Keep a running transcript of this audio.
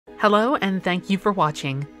Hello and thank you for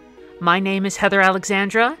watching. My name is Heather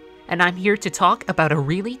Alexandra, and I'm here to talk about a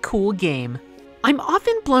really cool game. I'm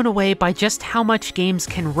often blown away by just how much games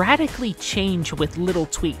can radically change with little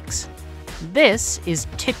tweaks. This is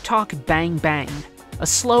Tock Bang Bang, a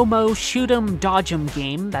slow-mo shoot-'em dodge-'em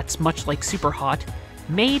game that's much like Superhot,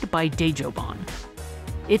 made by Dejobon.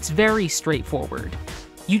 It's very straightforward.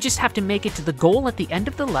 You just have to make it to the goal at the end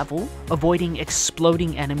of the level, avoiding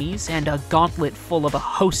exploding enemies and a gauntlet full of a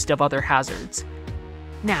host of other hazards.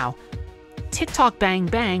 Now, Tock Bang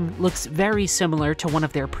Bang looks very similar to one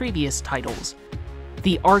of their previous titles,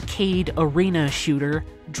 the arcade arena shooter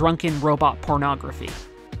Drunken Robot Pornography.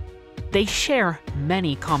 They share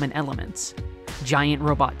many common elements: giant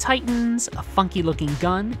robot titans, a funky-looking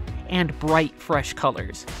gun, and bright, fresh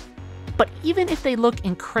colors. But even if they look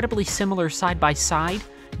incredibly similar side by side,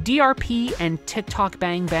 DRP and Tock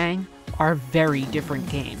Bang Bang are very different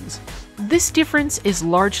games. This difference is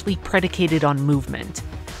largely predicated on movement.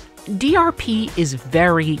 DRP is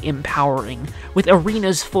very empowering, with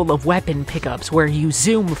arenas full of weapon pickups where you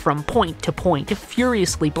zoom from point to point,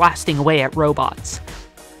 furiously blasting away at robots.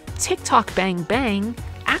 Tock Bang Bang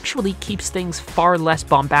actually keeps things far less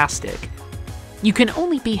bombastic. You can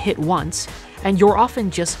only be hit once, and you're often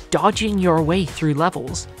just dodging your way through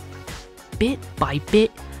levels. Bit by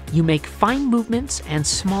bit, you make fine movements and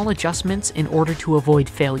small adjustments in order to avoid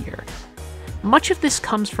failure. Much of this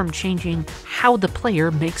comes from changing how the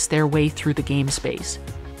player makes their way through the game space.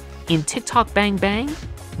 In Tock Bang Bang,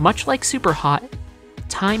 much like Superhot,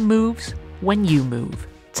 time moves when you move.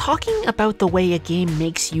 Talking about the way a game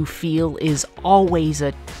makes you feel is always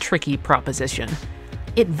a tricky proposition.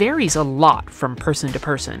 It varies a lot from person to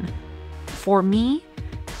person. For me,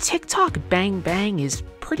 Tock Bang Bang is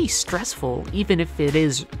pretty stressful, even if it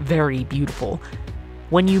is very beautiful.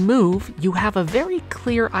 When you move, you have a very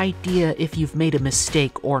clear idea if you've made a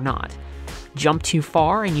mistake or not. Jump too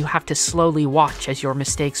far and you have to slowly watch as your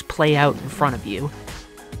mistakes play out in front of you.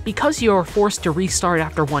 Because you're forced to restart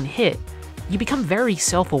after one hit, you become very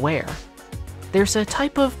self-aware. There's a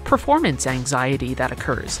type of performance anxiety that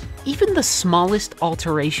occurs. Even the smallest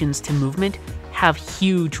alterations to movement have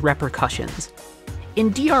huge repercussions.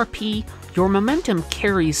 In DRP, your momentum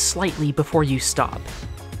carries slightly before you stop.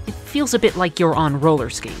 It feels a bit like you're on roller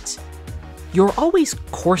skates. You're always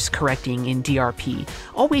course-correcting in DRP,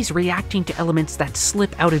 always reacting to elements that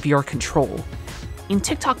slip out of your control. In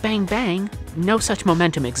Tock Bang Bang, no such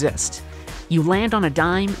momentum exists. You land on a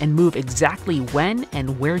dime and move exactly when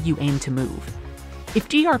and where you aim to move. If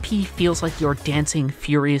DRP feels like you're dancing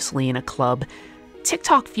furiously in a club,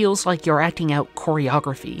 Tock feels like you're acting out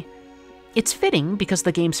choreography. It's fitting because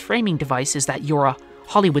the game's framing device is that you're a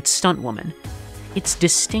Hollywood stuntwoman. It's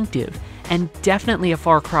distinctive, and definitely a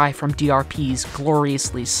far cry from DRP's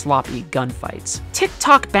gloriously sloppy gunfights.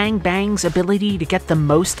 Tock Bang Bang's ability to get the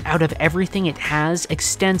most out of everything it has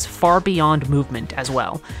extends far beyond movement as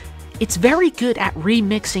well. It's very good at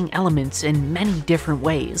remixing elements in many different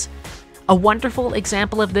ways. A wonderful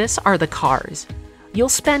example of this are the cars. You'll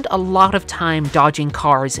spend a lot of time dodging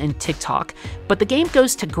cars in Tock, but the game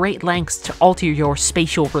goes to great lengths to alter your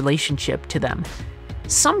spatial relationship to them.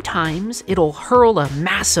 Sometimes it'll hurl a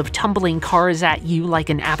mass of tumbling cars at you like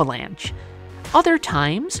an avalanche. Other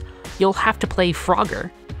times, you'll have to play Frogger.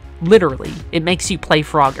 Literally, it makes you play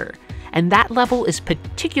Frogger. And that level is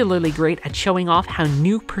particularly great at showing off how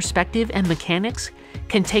new perspective and mechanics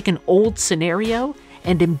can take an old scenario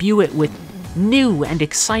and imbue it with new and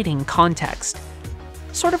exciting context.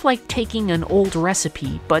 Sort of like taking an old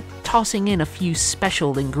recipe, but tossing in a few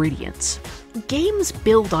special ingredients. Games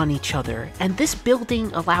build on each other, and this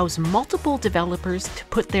building allows multiple developers to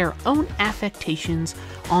put their own affectations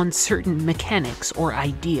on certain mechanics or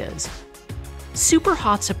ideas.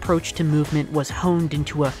 Superhot's approach to movement was honed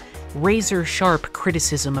into a razor-sharp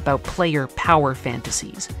criticism about player power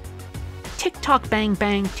fantasies. Tock Bang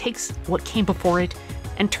Bang takes what came before it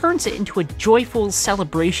and turns it into a joyful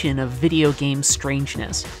celebration of video game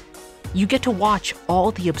strangeness. You get to watch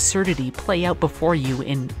all the absurdity play out before you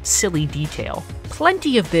in silly detail.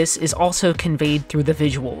 Plenty of this is also conveyed through the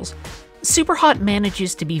visuals. Superhot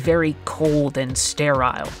manages to be very cold and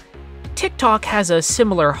sterile. Tock has a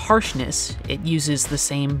similar harshness, it uses the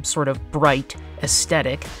same sort of bright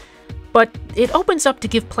aesthetic, but it opens up to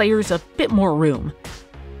give players a bit more room.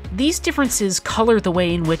 These differences color the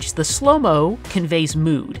way in which the slow-mo conveys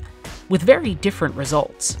mood, with very different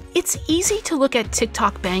results. It's easy to look at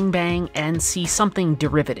Tock Bang Bang and see something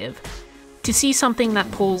derivative, to see something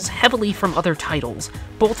that pulls heavily from other titles,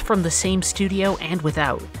 both from the same studio and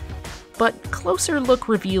without. But closer look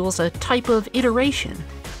reveals a type of iteration,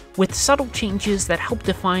 with subtle changes that help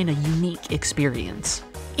define a unique experience.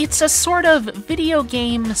 It's a sort of video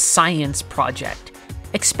game science project,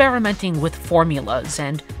 experimenting with formulas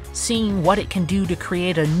and seeing what it can do to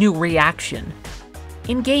create a new reaction.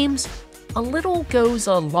 In games, a little goes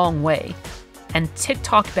a long way, and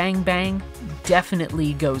TikTok Bang Bang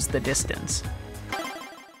definitely goes the distance.